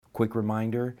Quick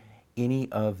reminder, any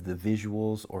of the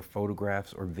visuals or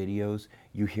photographs or videos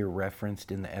you hear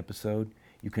referenced in the episode,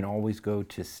 you can always go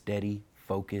to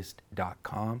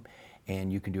steadyfocused.com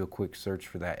and you can do a quick search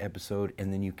for that episode,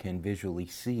 and then you can visually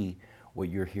see what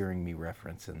you're hearing me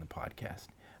reference in the podcast.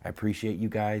 I appreciate you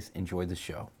guys. Enjoy the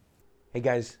show. Hey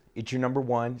guys, it's your number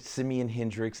one, Simeon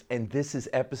Hendricks, and this is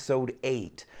episode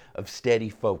 8 of Steady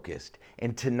Focused.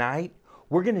 And tonight,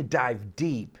 we're going to dive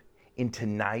deep into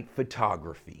night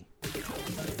photography.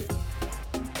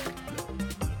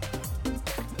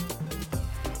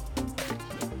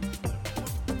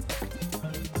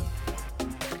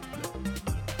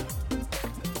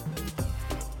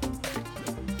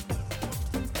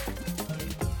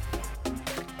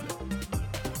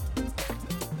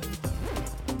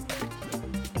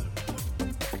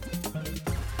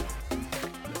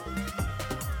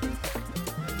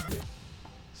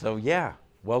 So yeah,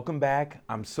 welcome back.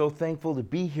 I'm so thankful to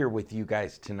be here with you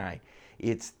guys tonight.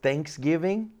 It's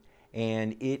Thanksgiving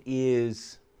and it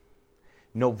is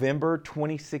November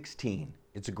 2016.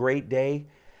 It's a great day.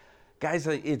 Guys,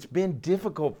 it's been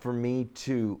difficult for me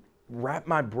to wrap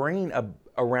my brain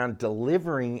around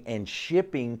delivering and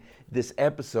shipping this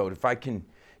episode. If I can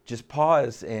just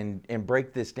pause and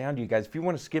break this down to you guys. If you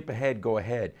want to skip ahead, go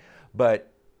ahead.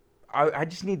 But I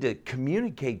just need to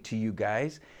communicate to you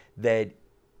guys that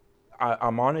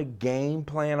I'm on a game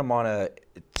plan. I'm on a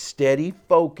Steady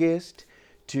Focused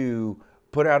to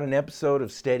put out an episode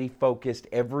of Steady Focused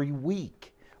every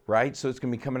week, right? So it's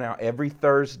going to be coming out every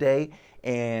Thursday.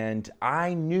 And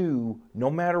I knew no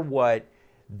matter what,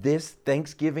 this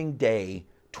Thanksgiving Day,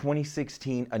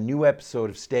 2016, a new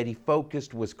episode of Steady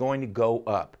Focused was going to go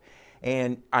up.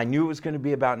 And I knew it was going to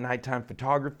be about nighttime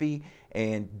photography.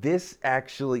 And this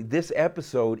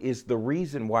episode is the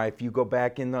reason why, if you go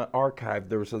back in the archive,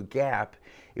 there was a gap.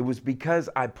 It was because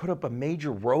I put up a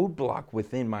major roadblock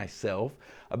within myself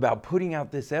about putting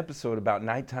out this episode about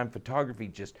nighttime photography,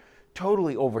 just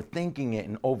totally overthinking it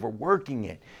and overworking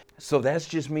it. So that's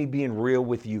just me being real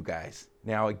with you guys.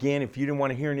 Now, again, if you didn't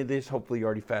want to hear any of this, hopefully you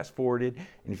already fast forwarded.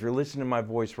 And if you're listening to my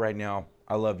voice right now,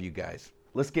 I love you guys.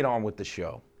 Let's get on with the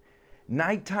show.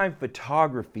 Nighttime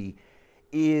photography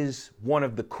is one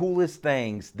of the coolest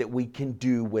things that we can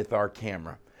do with our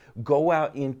camera. Go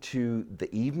out into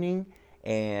the evening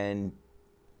and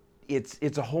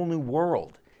it's a whole new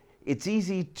world. It's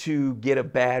easy to get a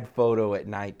bad photo at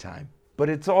nighttime, but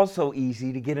it's also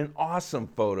easy to get an awesome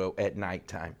photo at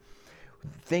nighttime.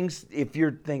 If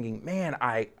you're thinking, man,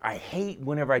 I hate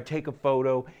whenever I take a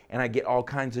photo and I get all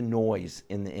kinds of noise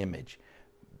in the image.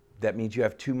 That means you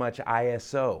have too much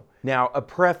ISO. Now, a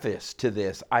preface to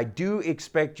this, I do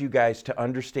expect you guys to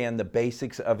understand the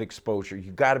basics of exposure.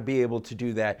 You've got to be able to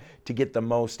do that to get the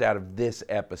most out of this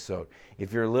episode.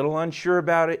 If you're a little unsure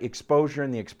about it, exposure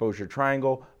and the exposure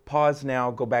triangle, pause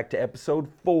now, go back to episode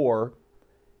 4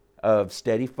 of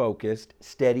Steady Focused,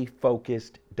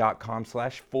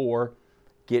 steadyfocused.com/4.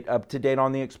 Get up to date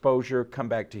on the exposure, come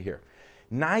back to here.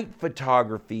 Night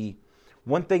photography,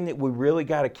 one thing that we really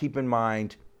got to keep in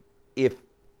mind, if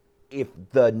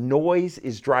the noise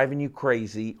is driving you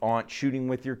crazy on shooting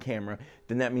with your camera,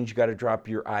 then that means you got to drop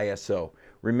your ISO.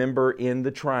 Remember, in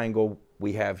the triangle,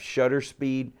 we have shutter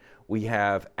speed, we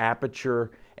have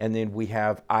aperture, and then we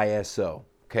have ISO.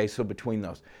 Okay, so between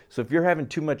those. So if you're having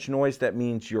too much noise, that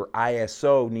means your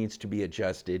ISO needs to be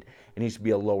adjusted. It needs to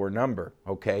be a lower number,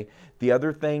 okay? The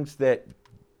other things that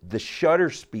the shutter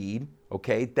speed,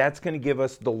 okay, that's going to give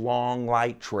us the long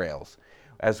light trails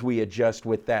as we adjust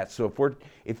with that. So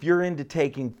if you're into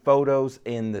taking photos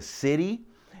in the city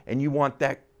and you want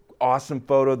that awesome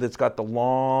photo that's got the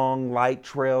long light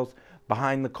trails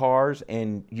behind the cars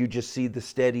and you just see the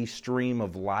steady stream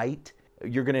of light,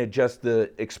 you're going to adjust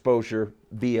the exposure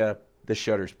via the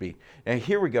shutter speed. Now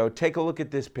here we go. Take a look at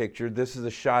this picture. This is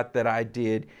a shot that I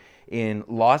did in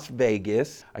Las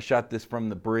Vegas. I shot this from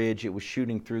the bridge. It was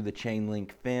shooting through the chain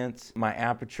link fence. My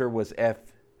aperture was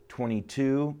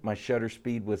f/22. My shutter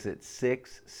speed was at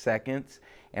 6 seconds,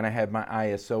 and I had my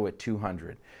ISO at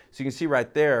 200. So you can see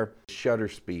right there, shutter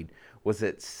speed was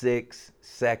at 6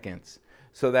 seconds.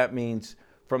 So that means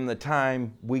from the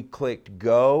time we clicked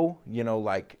go,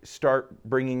 like start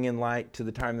bringing in light, to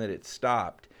the time that it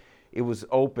stopped, it was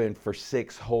open for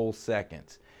 6 whole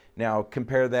seconds. Now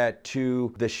compare that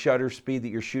to the shutter speed that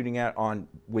you're shooting at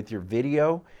with your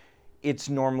video. It's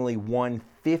normally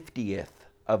 1/50th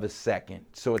of a second.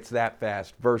 So it's that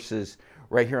fast, versus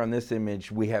right here on this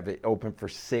image, we have it open for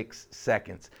 6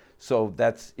 seconds. So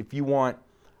that's, if you want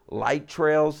light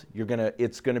trails,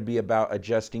 it's gonna be about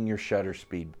adjusting your shutter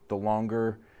speed. The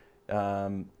longer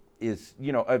is,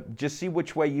 just see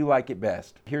which way you like it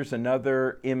best. Here's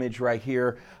another image right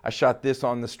here. I shot this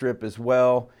on the strip as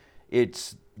well.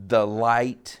 It's the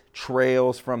light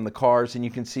trails from the cars, and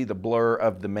you can see the blur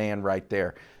of the man right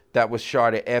there. That was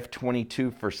shot at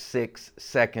f/22 for 6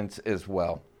 seconds as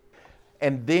well.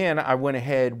 And then I went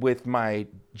ahead with my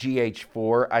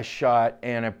GH4. I shot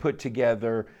and I put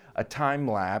together a time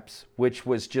lapse, which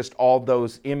was just all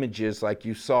those images like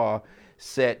you saw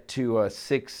set to a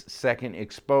 6-second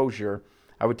exposure.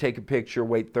 I would take a picture,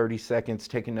 wait 30 seconds,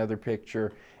 take another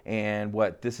picture, and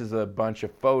this is a bunch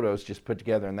of photos just put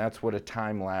together, and that's what a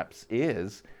time lapse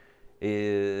is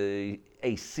a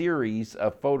series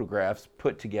of photographs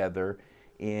put together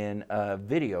in a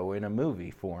video, in a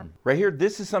movie form. Right here,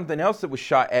 this is something else that was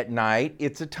shot at night.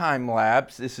 It's a time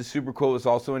lapse. This is super cool. It's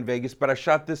also in Vegas, but I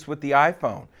shot this with the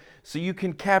iPhone. So you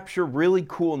can capture really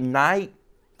cool night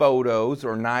photos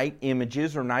or night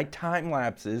images or night time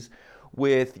lapses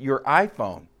with your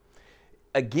iPhone.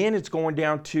 Again, it's going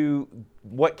down to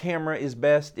what camera is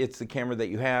best. It's the camera that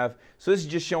you have. So this is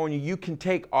just showing you can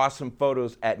take awesome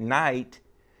photos at night.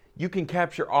 You can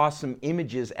capture awesome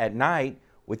images at night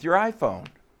with your iPhone.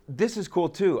 This is cool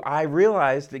too. I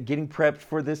realized that getting prepped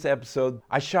for this episode,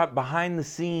 I shot behind the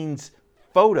scenes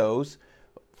photos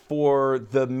for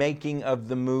the making of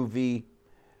the movie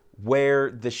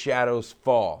Where the Shadows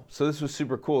Fall. So this was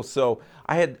super cool. So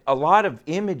I had a lot of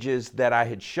images that I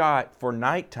had shot for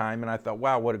nighttime, and I thought,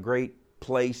 wow, what a great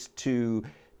place to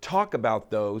talk about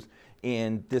those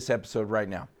in this episode right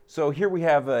now. So here we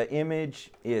have an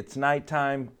image. It's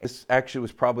nighttime. This actually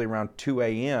was probably around 2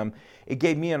 a.m. It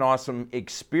gave me an awesome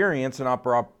experience, an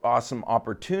awesome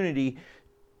opportunity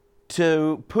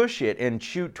to push it and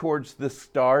shoot towards the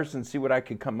stars and see what I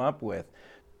could come up with.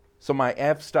 So my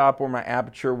f-stop or my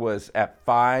aperture was at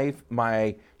 5.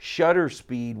 My shutter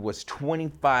speed was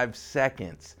 25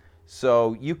 seconds.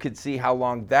 So you could see how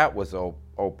long that was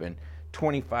open.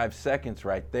 25 seconds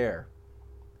right there.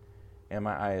 And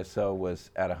my ISO was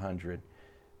at 100.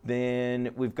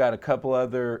 Then we've got a couple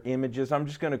other images. I'm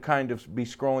just going to kind of be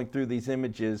scrolling through these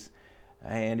images.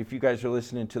 And if you guys are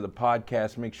listening to the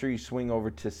podcast, make sure you swing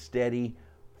over to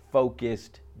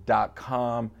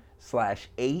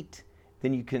steadyfocused.com/8.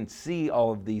 Then you can see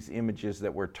all of these images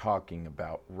that we're talking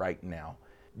about right now.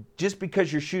 Just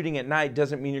because you're shooting at night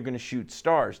doesn't mean you're going to shoot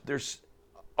stars. There's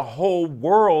a whole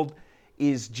world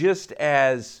is just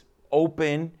as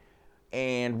open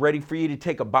and ready for you to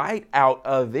take a bite out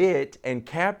of it and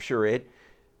capture it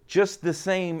just the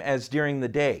same as during the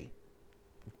day.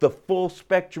 The full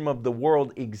spectrum of the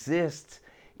world exists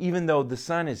even though the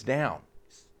sun is down.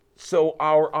 So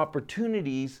our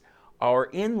opportunities are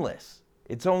endless.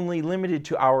 It's only limited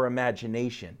to our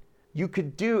imagination. You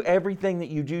could do everything that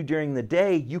you do during the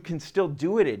day, you can still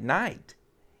do it at night.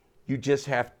 You just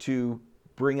have to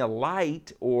bring a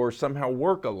light or somehow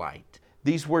work a light.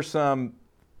 These were some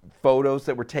photos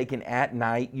that were taken at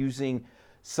night using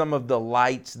some of the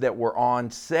lights that were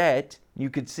on set. You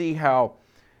could see how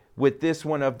with this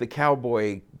one of the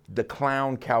cowboy, the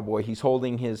clown cowboy, he's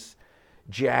holding his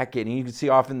jacket, and you can see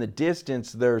off in the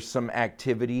distance there's some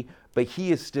activity, but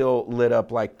he is still lit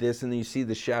up like this, and then you see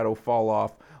the shadow fall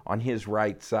off on his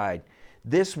right side.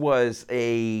 This was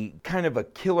a kind of a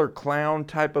killer clown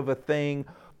type of a thing.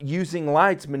 Using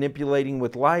lights, manipulating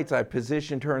with lights, I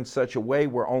positioned her in such a way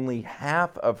where only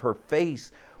half of her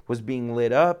face was being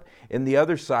lit up and the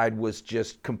other side was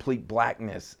just complete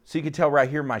blackness. So you can tell right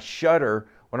here my shutter,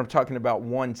 when I'm talking about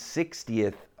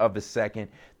 1/60th of a second,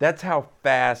 that's how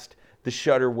fast the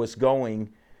shutter was going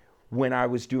when I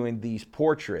was doing these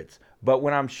portraits. But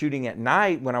when I'm shooting at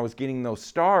night, when I was getting those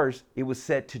stars, it was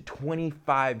set to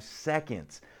 25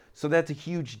 seconds. So that's a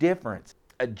huge difference.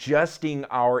 Adjusting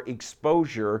our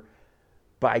exposure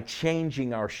by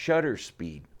changing our shutter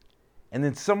speed. And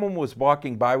then someone was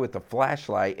walking by with a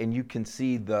flashlight, and you can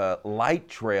see the light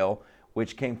trail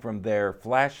which came from their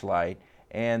flashlight.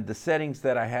 And the settings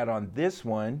that I had on this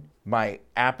one, my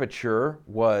aperture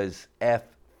was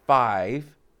f5,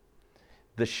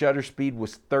 the shutter speed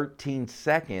was 13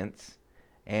 seconds,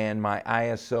 and my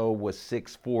ISO was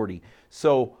 640.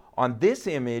 So on this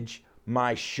image,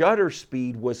 my shutter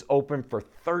speed was open for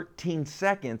 13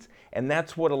 seconds, and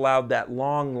that's what allowed that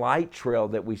long light trail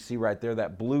that we see right there,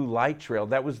 that blue light trail.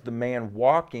 That was the man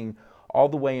walking all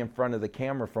the way in front of the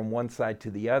camera from one side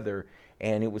to the other,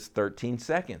 and it was 13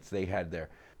 seconds they had there.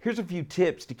 Here's a few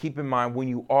tips to keep in mind when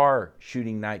you are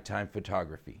shooting nighttime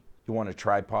photography. You want a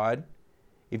tripod.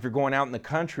 If you're going out in the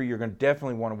country, you're going to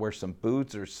definitely want to wear some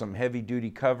boots or some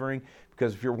heavy-duty covering,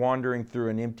 because if you're wandering through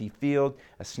an empty field,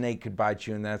 a snake could bite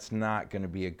you, and that's not going to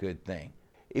be a good thing.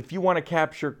 If you want to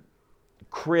capture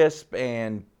crisp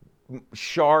and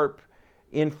sharp,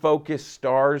 in focus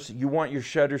stars, you want your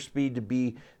shutter speed to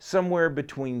be somewhere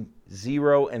between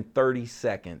 0 and 30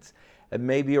 seconds. And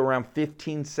maybe around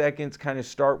 15 seconds, kind of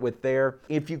start with there.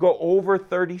 If you go over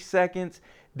 30 seconds,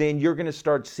 then you're going to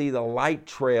start to see the light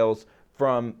trails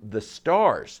from the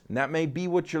stars. And that may be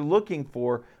what you're looking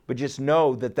for, but just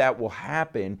know that that will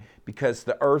happen because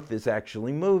the Earth is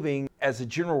actually moving. As a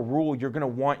general rule, you're going to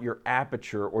want your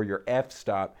aperture or your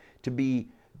f-stop to be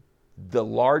the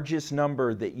largest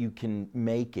number that you can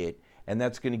make it, and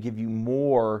that's going to give you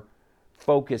more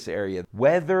focus area.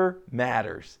 Weather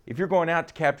matters. If you're going out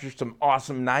to capture some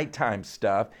awesome nighttime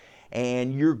stuff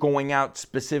and you're going out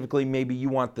specifically, maybe you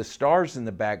want the stars in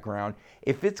the background,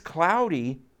 if it's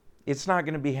cloudy, it's not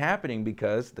going to be happening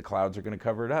because the clouds are going to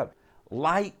cover it up.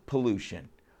 Light pollution.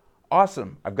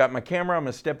 Awesome. I've got my camera. I'm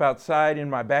going to step outside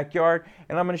in my backyard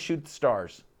and I'm going to shoot the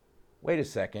stars. Wait a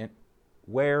second.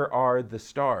 Where are the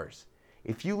stars?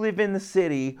 If you live in the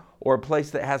city or a place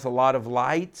that has a lot of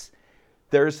lights,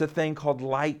 there's a thing called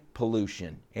light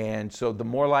pollution. And so the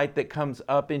more light that comes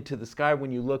up into the sky,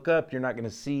 when you look up, you're not going to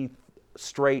see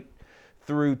straight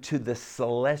through to the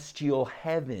celestial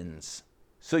heavens.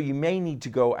 So you may need to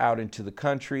go out into the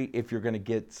country if you're going to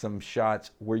get some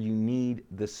shots where you need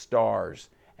the stars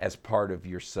as part of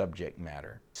your subject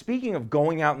matter. Speaking of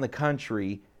going out in the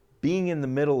country, being in the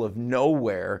middle of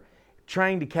nowhere,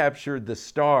 trying to capture the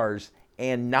stars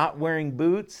and not wearing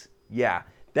boots, yeah,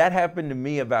 that happened to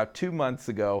me about 2 months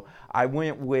ago. I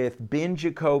went with Ben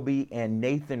Jacoby and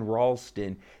Nathan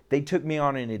Ralston. They took me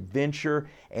on an adventure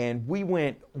and we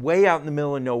went way out in the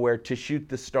middle of nowhere to shoot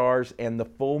the stars and the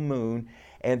full moon.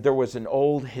 And there was an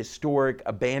old historic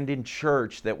abandoned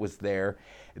church that was there.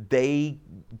 They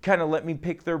kind of let me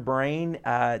pick their brain.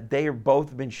 They have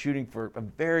both been shooting for a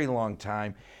very long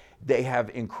time. They have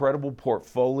incredible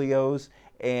portfolios,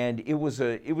 and it was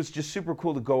just super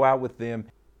cool to go out with them.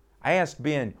 I asked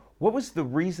Ben, what was the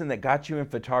reason that got you in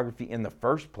photography in the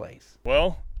first place?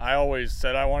 Well, I always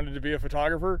said I wanted to be a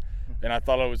photographer, and I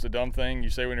thought it was a dumb thing you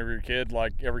say whenever you're a kid,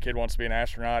 like every kid wants to be an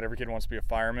astronaut, every kid wants to be a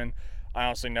fireman. I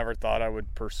honestly never thought I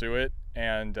would pursue it,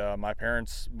 and my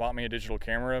parents bought me a digital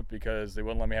camera because they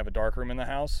wouldn't let me have a darkroom in the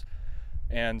house.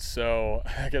 And so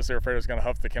I guess they were afraid I was going to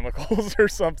huff the chemicals or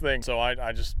something. So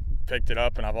I just picked it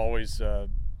up, and I've always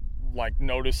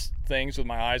noticed things with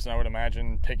my eyes, and I would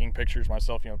imagine taking pictures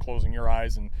myself, closing your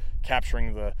eyes and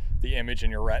capturing the image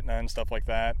in your retina and stuff like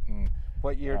that. And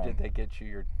what year did they get you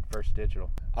your first digital?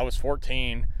 I was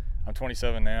 14. I'm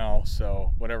 27 now,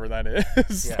 so whatever that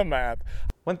is, the math.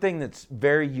 One thing that's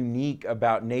very unique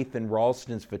about Nathan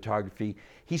Ralston's photography,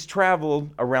 he's traveled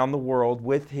around the world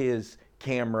with his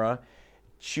camera,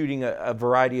 shooting a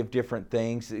variety of different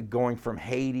things, going from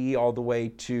Haiti all the way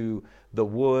to the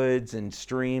woods and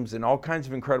streams and all kinds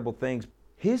of incredible things.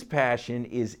 His passion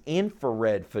is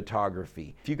infrared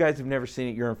photography. If you guys have never seen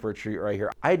it, you're in for a treat right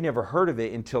here. I had never heard of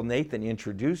it until Nathan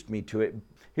introduced me to it.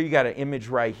 Here you got an image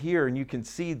right here, and you can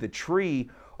see the tree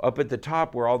up at the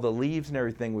top where all the leaves and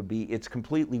everything would be. It's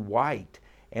completely white,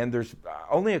 and there's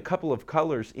only a couple of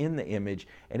colors in the image,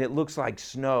 and it looks like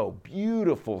snow,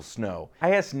 beautiful snow.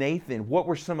 I asked Nathan what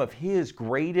were some of his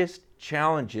greatest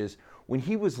challenges when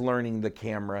he was learning the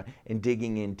camera and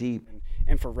digging in deep.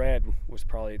 Infrared was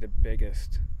probably the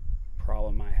biggest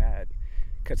problem I had,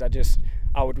 because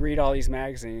I would read all these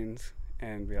magazines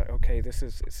and be like, okay, it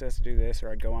says to do this, or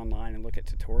I'd go online and look at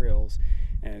tutorials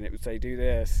and it would say do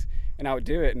this, and I would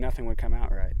do it and nothing would come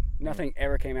out right. Nothing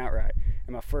ever came out right.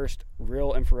 And my first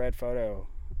real infrared photo,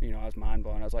 I was mind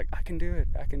blown. I was like, I can do it.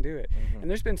 Mm-hmm. And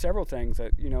there's been several things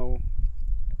that,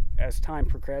 as time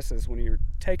progresses, when you're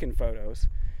taking photos,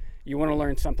 you want to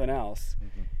learn something else,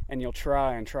 mm-hmm. and you'll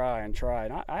try and try and try.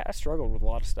 And I struggled with a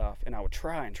lot of stuff, and I would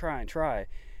try and try and try,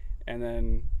 and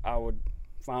then I would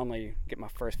finally get my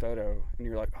first photo, and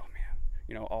you're like, oh man,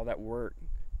 all that work,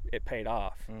 it paid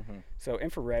off. Mm-hmm. So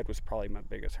infrared was probably my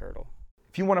biggest hurdle.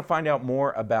 If you want to find out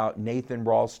more about Nathan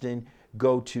Ralston,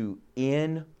 go to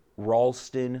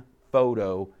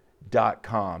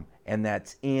nralstonphoto.com, and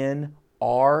that's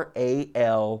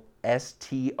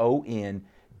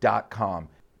nralston.com.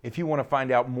 If you want to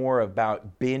find out more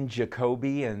about Ben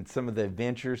Jacoby and some of the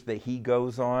adventures that he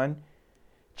goes on,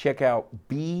 check out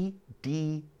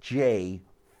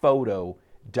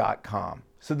bdjphoto.com.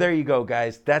 So there you go,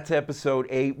 guys. That's episode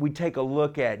 8. We take a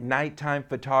look at nighttime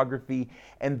photography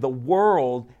and the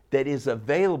world that is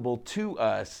available to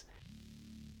us.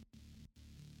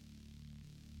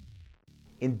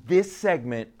 In this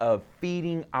segment of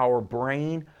Feeding Our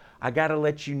Brain, I got to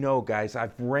let you know, guys,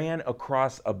 I've ran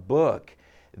across a book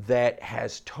that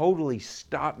has totally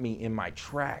stopped me in my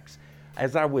tracks.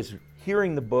 As I was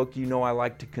hearing the book, you know I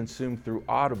like to consume through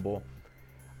Audible.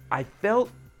 I felt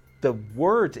the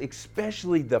words,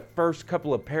 especially the first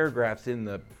couple of paragraphs in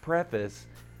the preface,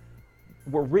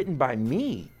 were written by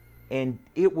me. And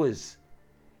it's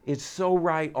so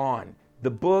right on. The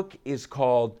book is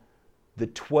called The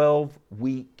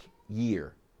 12-Week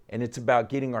Year. And it's about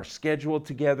getting our schedule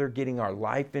together, getting our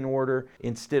life in order.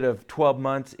 Instead of 12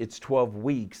 months, it's 12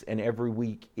 weeks, and every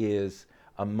week is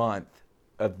a month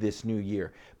of this new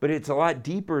year. But it's a lot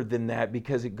deeper than that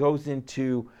because it goes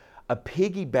into a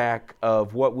piggyback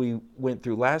of what we went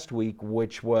through last week,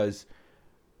 which was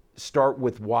start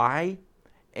with why.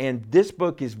 And this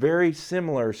book is very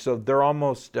similar, so they're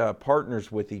almost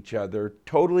partners with each other,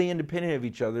 totally independent of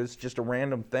each other. It's just a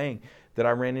random thing that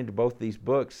I ran into both these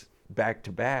books back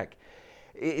to back.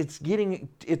 It's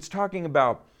talking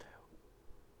about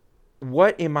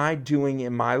what am I doing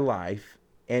in my life,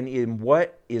 and in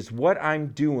what I'm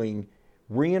doing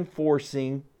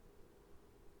reinforcing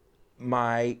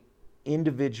my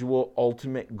individual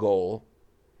ultimate goal?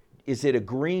 Is it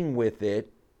agreeing with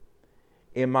it?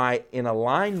 Am I in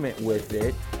alignment with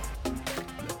it?